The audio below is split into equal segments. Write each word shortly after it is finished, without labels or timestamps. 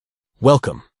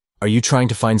Welcome. Are you trying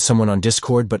to find someone on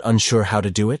Discord but unsure how to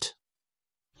do it?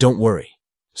 Don't worry.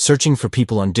 Searching for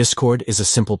people on Discord is a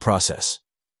simple process.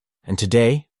 And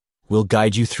today, we'll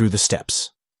guide you through the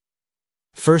steps.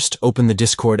 First, open the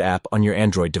Discord app on your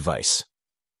Android device.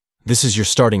 This is your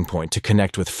starting point to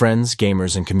connect with friends,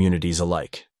 gamers, and communities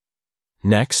alike.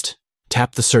 Next,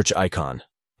 tap the search icon,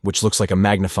 which looks like a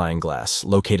magnifying glass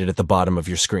located at the bottom of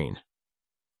your screen.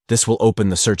 This will open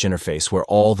the search interface where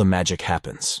all the magic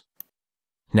happens.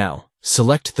 Now,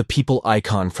 select the people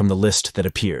icon from the list that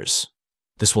appears.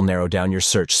 This will narrow down your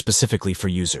search specifically for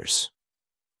users.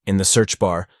 In the search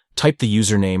bar, type the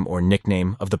username or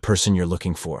nickname of the person you're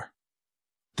looking for.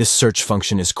 This search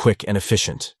function is quick and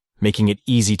efficient, making it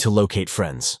easy to locate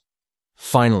friends.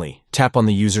 Finally, tap on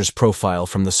the user's profile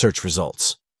from the search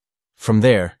results. From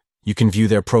there, you can view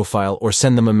their profile or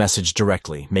send them a message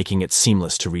directly, making it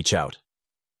seamless to reach out.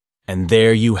 And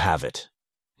there you have it.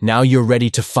 Now you're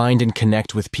ready to find and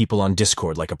connect with people on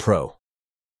Discord like a pro.